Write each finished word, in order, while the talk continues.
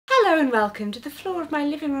Hello and welcome to the floor of my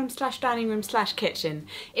living room slash dining room slash kitchen.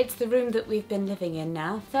 It's the room that we've been living in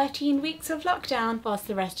now, 13 weeks of lockdown, whilst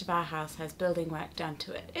the rest of our house has building work done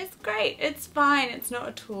to it. It's great, it's fine, it's not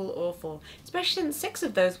at all awful. Especially since 6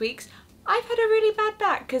 of those weeks, I've had a really bad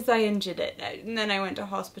back because I injured it and then I went to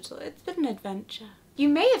hospital. It's been an adventure. You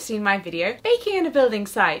may have seen my video, Baking in a Building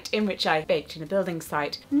Site, in which I baked in a building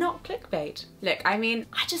site, not clickbait. Look, I mean,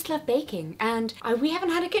 I just love baking, and we haven't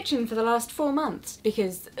had a kitchen for the last 4 months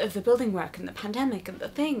because of the building work and the pandemic and the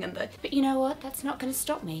thing and the... But you know what? That's not going to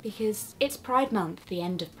stop me because it's Pride Month, the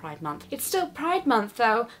end of Pride Month. It's still Pride Month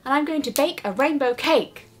though, and I'm going to bake a rainbow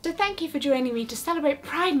cake. So thank you for joining me to celebrate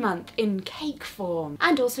Pride Month in cake form,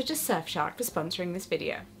 and also to Surfshark for sponsoring this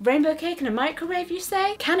video. Rainbow cake in a microwave, you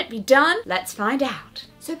say? Can it be done? Let's find out.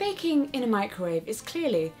 So baking in a microwave is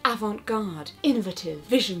clearly avant-garde, innovative,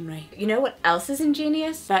 visionary. You know what else is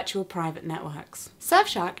ingenious? Virtual private networks.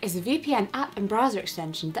 Surfshark is a VPN app and browser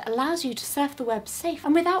extension that allows you to surf the web safe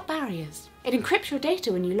and without barriers. It encrypts your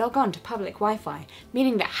data when you log on to public Wi-Fi,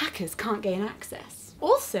 meaning that hackers can't gain access.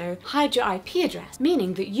 Also, hide your IP address,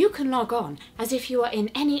 meaning that you can log on as if you are in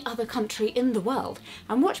any other country in the world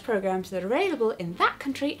and watch programs that are available in that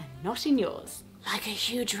country and not in yours. Like a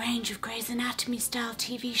huge range of Grey's Anatomy style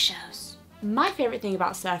TV shows. My favourite thing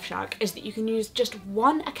about Surfshark is that you can use just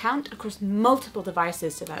one account across multiple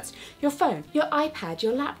devices, so that's your phone, your iPad,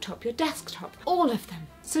 your laptop, your desktop, all of them.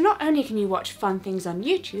 So not only can you watch fun things on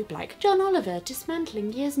YouTube like John Oliver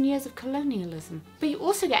dismantling years and years of colonialism, but you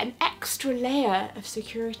also get an extra layer of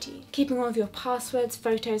security, keeping all of your passwords,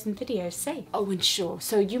 photos and videos safe. Oh, and sure,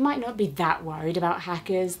 so you might not be that worried about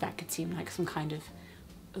hackers. That could seem like some kind of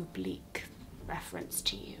oblique reference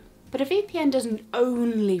to you. But a VPN doesn't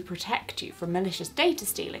only protect you from malicious data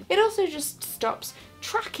stealing, it also just stops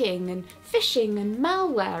tracking and phishing and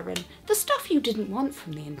malware and the stuff you didn't want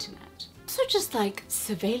from the internet. So just like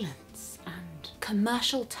surveillance and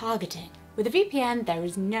commercial targeting. With a VPN, there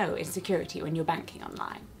is no insecurity when you're banking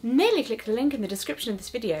online. Merely click the link in the description of this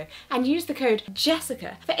video and use the code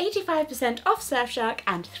JESSICA for 85% off Surfshark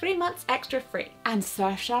and 3 months extra free. And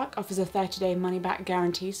Surfshark offers a 30-day money-back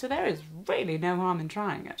guarantee, so there is really no harm in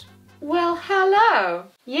trying it. Well, hello!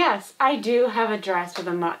 Yes, I do have a dress with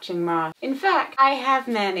a matching mask. In fact, I have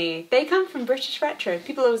many. They come from British Retro.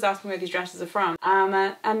 People always ask me where these dresses are from.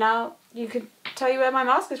 And now you can tell you where my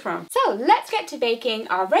mask is from. So let's get to baking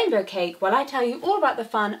our rainbow cake while I tell you all about the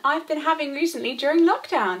fun I've been having recently during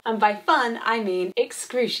lockdown. And by fun, I mean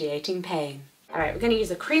excruciating pain. Alright, we're going to use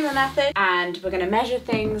a creamer method and we're going to measure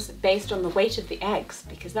things based on the weight of the eggs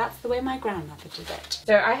because that's the way my grandmother did it.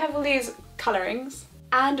 So I have all these colourings.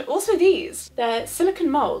 And also these. They're silicone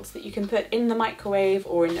moulds that you can put in the microwave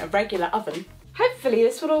or in a regular oven. Hopefully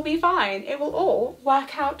this will all be fine. It will all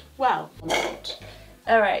work out well.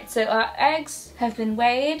 Alright, so our eggs have been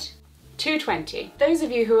weighed. 220. Those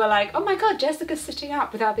of you who are like, oh my god, Jessica's sitting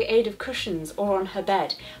up without the aid of cushions or on her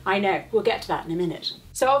bed. I know, we'll get to that in a minute.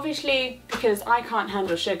 So obviously, because I can't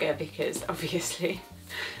handle sugar, because obviously,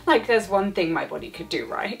 like there's one thing my body could do,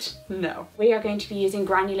 right? No. We are going to be using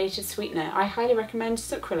granulated sweetener. I highly recommend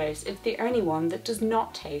sucralose. It's the only one that does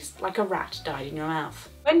not taste like a rat died in your mouth.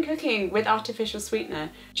 When cooking with artificial sweetener,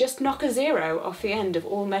 just knock a 0 off the end of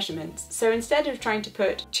all measurements. So instead of trying to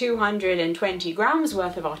put 220 grams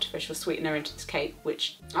worth of artificial sweetener into this cake,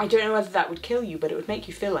 which I don't know whether that would kill you, but it would make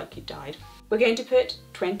you feel like you died, we're going to put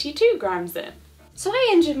 22 grams in. So I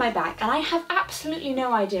injured my back and I have absolutely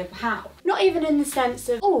no idea how. Not even in the sense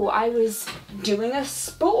of, oh, I was doing a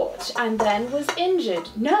sport and then was injured.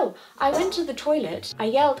 No, I went to the toilet, I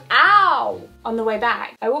yelled, ow, on the way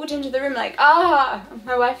back. I walked into the room like, ah,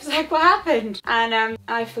 my wife was like, what happened? And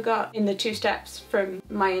I forgot in the 2 steps from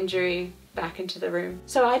my injury back into the room.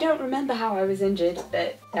 So I don't remember how I was injured,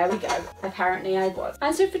 but there we go. Apparently I was.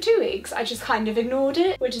 And so for 2 weeks, I just kind of ignored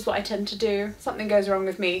it, which is what I tend to do. Something goes wrong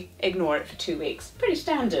with me, ignore it for 2 weeks. Pretty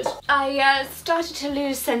standard. I started to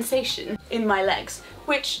lose sensation in my legs,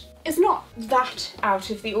 which is not that out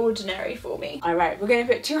of the ordinary for me. Alright, we're going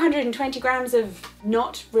to put 220 grams of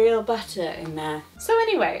not real butter in there. So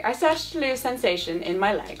anyway, I started to lose sensation in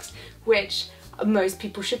my legs, which most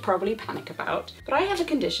people should probably panic about. But I have a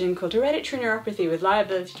condition called hereditary neuropathy with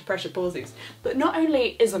liability to pressure palsies that not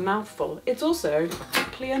only is a mouthful, it's also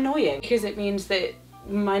deeply annoying because it means that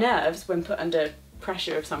my nerves, when put under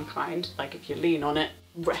pressure of some kind, like if you lean on it,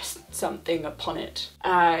 rest something upon it,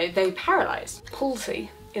 they paralyse. Palsy.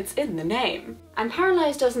 It's in the name. And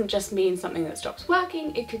paralysed doesn't just mean something that stops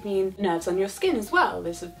working, it could mean nerves on your skin as well,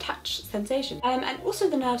 this touch sensation. And also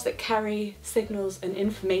the nerves that carry signals and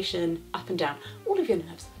information up and down. All of your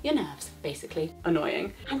nerves, basically.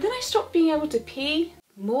 Annoying. And then I stopped being able to pee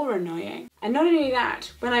more annoying. And not only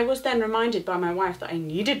that, when I was then reminded by my wife that I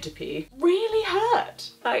needed to pee, really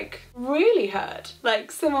hurt. Like, really hurt.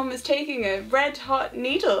 Like someone was taking a red hot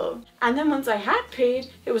needle. And then once I had peed,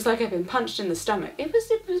 it was like I'd been punched in the stomach. It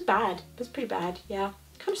was bad. It was pretty bad, yeah.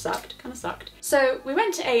 Kind of sucked. So we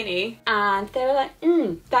went to A&E and they were like,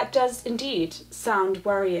 that does indeed sound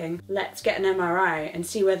worrying. Let's get an MRI and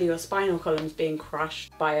see whether your spinal column's being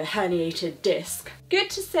crushed by a herniated disc.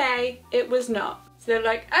 Good to say, it was not. So they're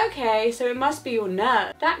like, okay, so it must be your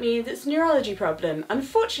nerve. That means it's a neurology problem.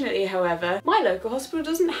 Unfortunately, however, my local hospital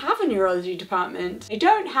doesn't have a neurology department. They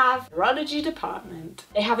don't have a neurology department.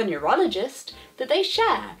 They have a neurologist that they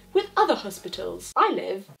share with other hospitals. I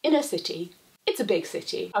live in a city. It's a big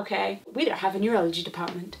city, okay? We don't have a neurology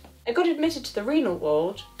department. I got admitted to the renal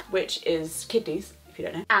ward, which is kidneys, if you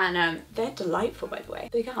don't know. And they're delightful, by the way.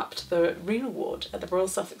 Big up to the renal ward at the Royal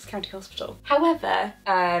Sussex County Hospital. However,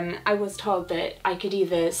 I was told that I could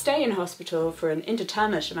either stay in hospital for an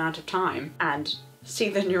indeterminate amount of time and see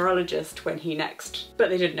the neurologist when he next,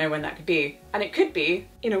 but they didn't know when that could be. And it could be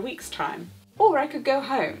in a week's time. Or I could go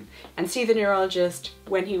home and see the neurologist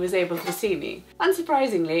when he was able to see me.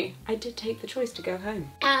 Unsurprisingly, I did take the choice to go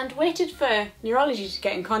home and waited for neurology to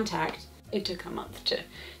get in contact. It took a month to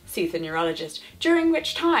see the neurologist, during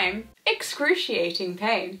which time, excruciating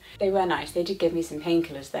pain. They were nice. They did give me some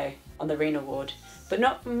painkillers though on the renal ward, but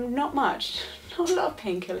not much. Not a lot of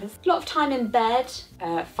painkillers. A lot of time in bed,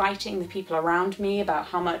 fighting the people around me about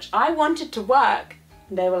how much I wanted to work.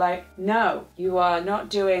 They were like, no, you are not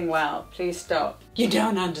doing well. Please stop. You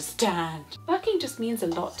don't understand. Working just means a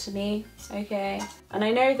lot to me, okay? And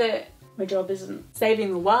I know that my job isn't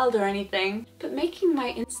saving the world or anything, but making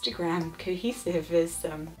my Instagram cohesive is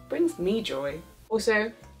brings me joy.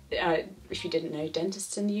 Also, if you didn't know,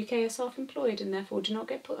 dentists in the UK are self-employed and therefore do not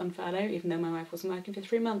get put on furlough, even though my wife wasn't working for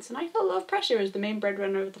 3 months, and I felt a lot of pressure as the main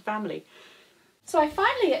breadwinner of the family. So I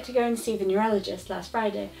finally get to go and see the neurologist last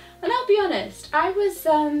Friday, and I'll be honest, I was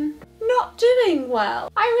not doing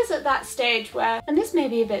well. I was at that stage where, and this may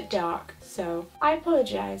be a bit dark, so I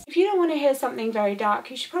apologise. If you don't want to hear something very dark,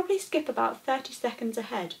 you should probably skip about 30 seconds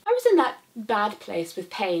ahead. I was in that bad place with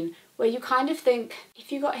pain where you kind of think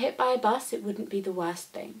if you got hit by a bus, it wouldn't be the worst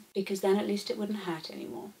thing, because then at least it wouldn't hurt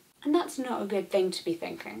anymore. And that's not a good thing to be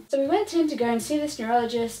thinking. So we went in to go and see this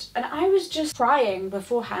neurologist, and I was just crying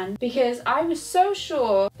beforehand because I was so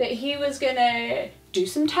sure that he was gonna do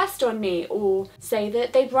some test on me or say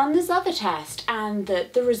that they'd run this other test and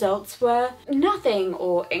that the results were nothing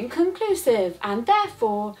or inconclusive and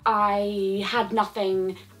therefore I had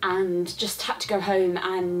nothing and just had to go home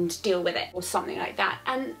and deal with it or something like that.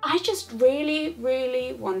 And I just really,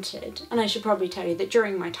 really wanted, and I should probably tell you that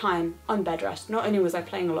during my time on bed rest, not only was I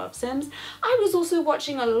playing a lot of Sims, I was also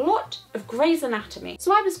watching a lot of Grey's Anatomy.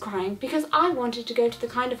 So I was crying because I wanted to go to the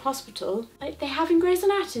kind of hospital like they have in Grey's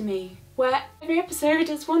Anatomy, where every episode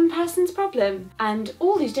is one person's problem and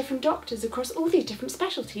all these different doctors across all these different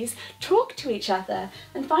specialties talk to each other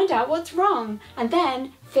and find out what's wrong and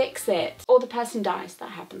then fix it. Or the person dies.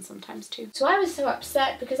 That happens sometimes too. So I was so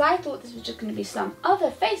upset because I thought this was just going to be some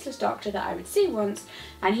other faceless doctor that I would see once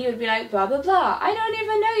and he would be like, blah blah blah, I don't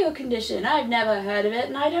even know your condition, I've never heard of it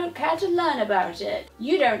and I don't care to learn about it.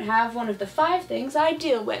 You don't have one of the 5 things I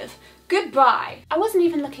deal with. Goodbye. I wasn't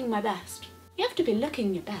even looking my best. You have to be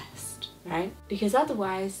looking your best, right? Because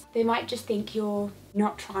otherwise they might just think you're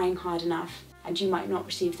not trying hard enough and you might not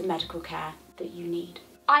receive the medical care that you need.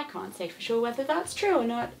 I can't say for sure whether that's true or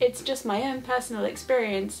not. It's just my own personal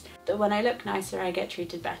experience that when I look nicer, I get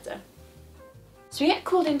treated better. So we get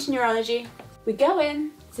called into neurology. We go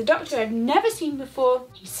in. It's a doctor I've never seen before.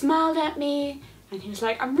 He smiled at me and he was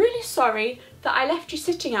like, I'm really sorry that I left you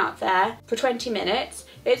sitting out there for 20 minutes.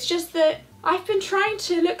 It's just that I've been trying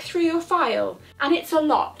to look through your file and it's a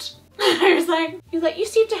lot. He was like, you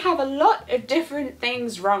seem to have a lot of different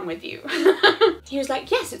things wrong with you. He was like,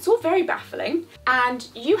 yes, it's all very baffling and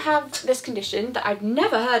you have this condition that I've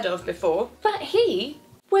never heard of before. But he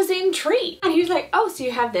was intrigued and he was like, oh, so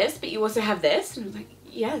you have this, but you also have this? And I was like,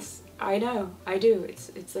 yes, I know, I do, it's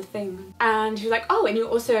a thing. And he was like, oh, and you're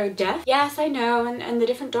also deaf? Yes, I know. And the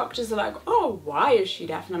different doctors are like, oh, why is she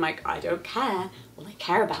deaf? And I'm like, I don't care. All I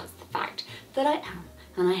care about is the fact that I am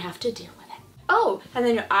and I have to deal with it. Oh, and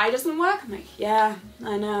then your eye doesn't work? I'm like, yeah,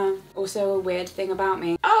 I know. Also a weird thing about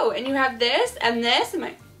me. Oh, and you have this and this? I'm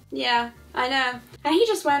like, yeah, I know. And he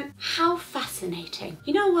just went, how fascinating.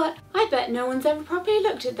 You know what? I bet no one's ever properly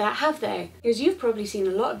looked at that, have they? Because you've probably seen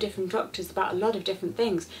a lot of different doctors about a lot of different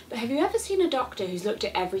things, but have you ever seen a doctor who's looked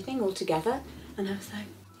at everything all together? And I was like,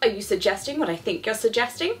 are you suggesting what I think you're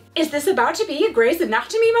suggesting? Is this about to be a Grey's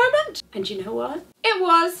Anatomy moment? And you know what? It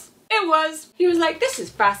was. It was. He was like, this is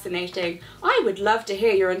fascinating. I would love to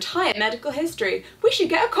hear your entire medical history. We should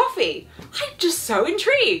get a coffee. I'm just so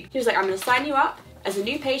intrigued. He was like, I'm gonna sign you up as a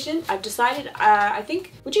new patient. I've decided, I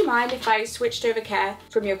think, would you mind if I switched over care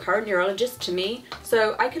from your current neurologist to me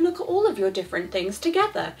so I can look at all of your different things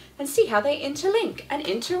together and see how they interlink and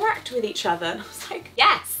interact with each other? And I was like,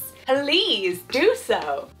 yes. Please do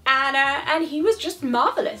so. And he was just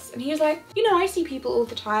marvelous. And he was like, you know, I see people all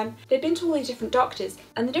the time. They've been to all these different doctors,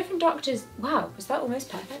 and the different doctors, wow, was that almost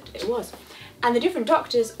perfect? It was. And the different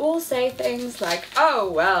doctors all say things like,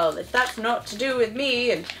 oh, well, if that's not to do with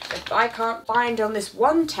me, and if I can't find on this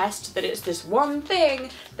one test that it's this one thing,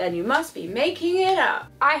 then you must be making it up.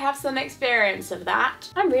 I have some experience of that.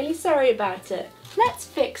 I'm really sorry about it. Let's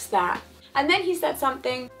fix that. And then he said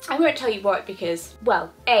something, I won't tell you what because,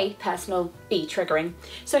 well, A, personal, B, triggering.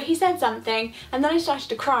 So he said something, and then I started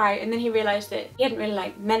to cry, and then he realised that he hadn't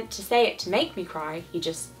really meant to say it to make me cry. He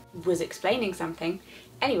just was explaining something.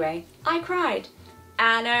 Anyway, I cried.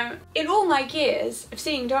 And in all my years of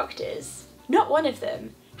seeing doctors, not one of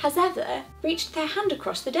them has ever reached their hand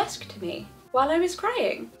across the desk to me while I was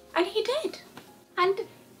crying. And he did. And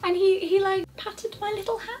he like patted my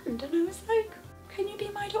little hand, and I was like, can you be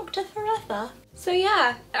my doctor forever? So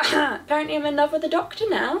yeah, apparently I'm in love with a doctor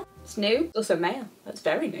now. It's new, also male, that's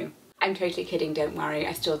very new. I'm totally kidding, don't worry,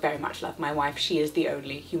 I still very much love my wife. She is the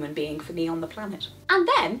only human being for me on the planet. And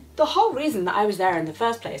then, the whole reason that I was there in the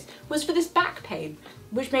first place was for this back pain,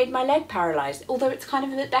 which made my leg paralysed, although it's kind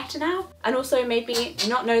of a bit better now. And also made me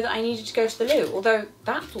not know that I needed to go to the loo, although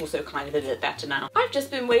that's also kind of a bit better now. I've just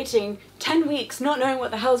been waiting 10 weeks, not knowing what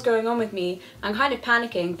the hell's going on with me, and kind of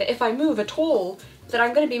panicking that if I move at all, that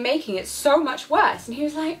I'm going to be making it so much worse. And he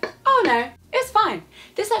was like, oh no, it's fine.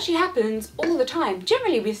 This actually happens all the time.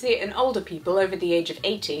 Generally we see it in older people over the age of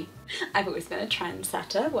 80. I've always been a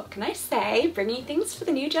trendsetter, what can I say? Bringing things for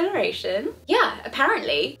the new generation. Yeah,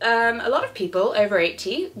 apparently a lot of people over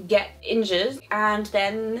 80 get injured and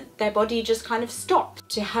then their body just kind of stops.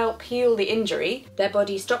 To help heal the injury, their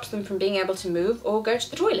body stops them from being able to move or go to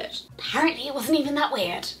the toilet. Apparently it wasn't even that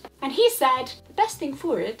weird. And he said the best thing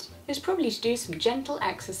for it is probably to do some gentle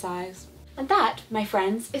exercise. And that, my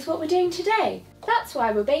friends, is what we're doing today. That's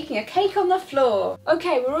why we're baking a cake on the floor.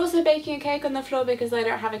 Okay, we're also baking a cake on the floor because I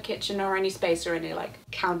don't have a kitchen or any space or any like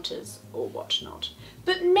counters or whatnot.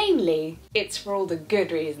 But mainly, it's for all the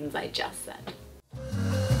good reasons I just said.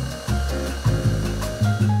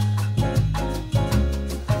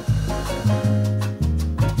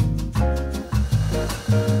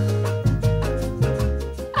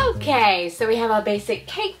 Okay, so we have our basic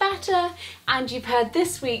cake batter, and you've heard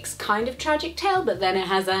this week's kind of tragic tale, but then it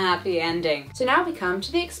has a happy ending. So now we come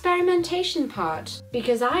to the experimentation part,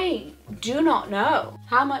 because I do not know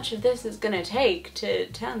how much of this is gonna take to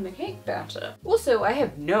turn the cake batter. Also, I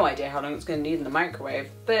have no idea how long it's gonna need in the microwave,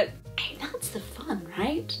 but hey, that's the fun,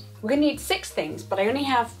 right? We're gonna need 6 things, but I only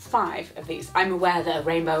have 5 of these. I'm aware that a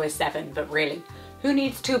rainbow is 7, but really, who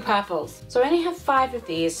needs 2 purples? So I only have 5 of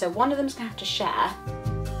these, so one of them's gonna have to share.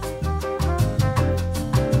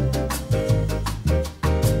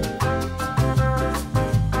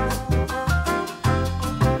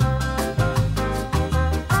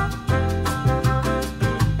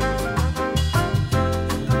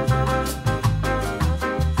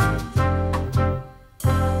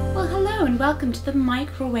 Welcome to the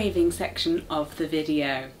microwaving section of the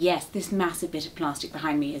video. Yes, this massive bit of plastic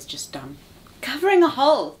behind me is just covering a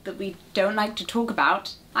hole that we don't like to talk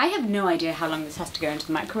about. I have no idea how long this has to go into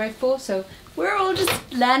the microwave for, so we're all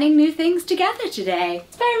just learning new things together today.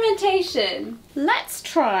 Experimentation. Let's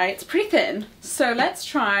try, it's pretty thin, so let's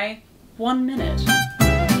try 1 minute.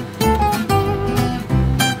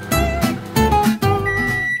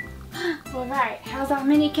 Alright, how's our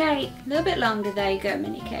mini cake? A little bit longer, there you go,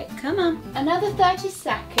 mini cake. Come on. Another 30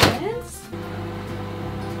 seconds.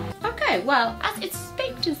 Okay, well, it's as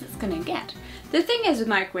baked as it's gonna get. The thing is with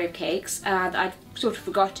microwave cakes, that I've sort of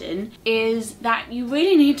forgotten, is that you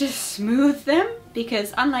really need to smooth them,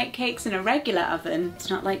 because unlike cakes in a regular oven, it's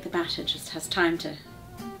not like the batter just has time to...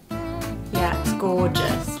 Yeah, it's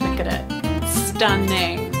gorgeous. Look at it. It's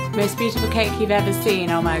stunning. Most beautiful cake you've ever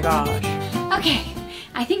seen, oh my gosh. Okay.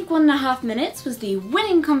 I think 1.5 minutes was the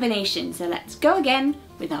winning combination, so let's go again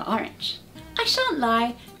with our orange. I shan't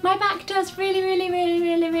lie, my back does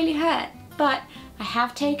really hurt, but I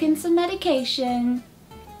have taken some medication.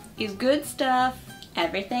 It's good stuff,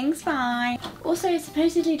 everything's fine. Also,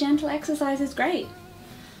 supposedly gentle exercise is great.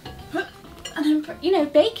 And I'm, you know,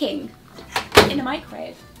 baking in a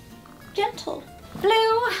microwave. Gentle.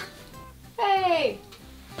 Blue. Hey.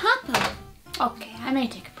 Purple. Okay, I may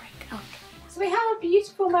take a break. Okay. So we have our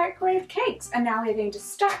beautiful microwave cakes, and now we're going to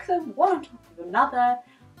stack them one on top of another,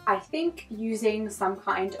 I think using some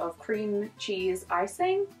kind of cream cheese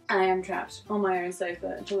icing. I am trapped on my own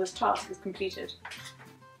sofa until this task is completed.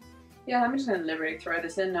 Yeah, I'm just going to literally throw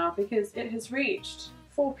this in now because it has reached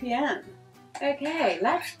 4 PM. Okay,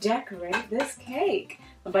 let's decorate this cake.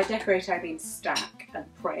 And by decorate I mean stack and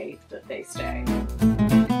pray that they stay.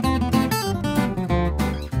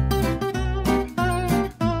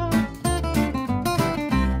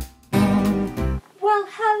 Well,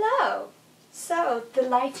 hello! So, the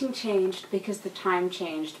lighting changed because the time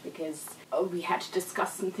changed because we had to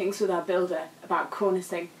discuss some things with our builder about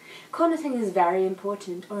cornicing. Cornicing is very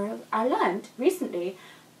important, or I learned recently,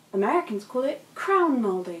 Americans call it crown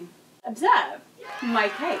molding. Observe my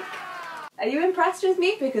cake. Are you impressed with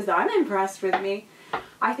me? Because I'm impressed with me.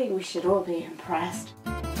 I think we should all be impressed.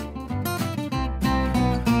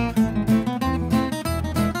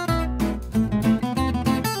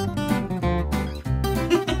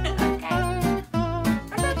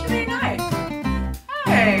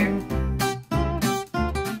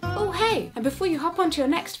 And before you hop onto your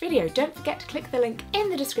next video, don't forget to click the link in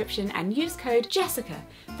the description and use code JESSICA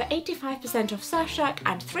for 85% off Surfshark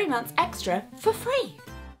and 3 months extra for free.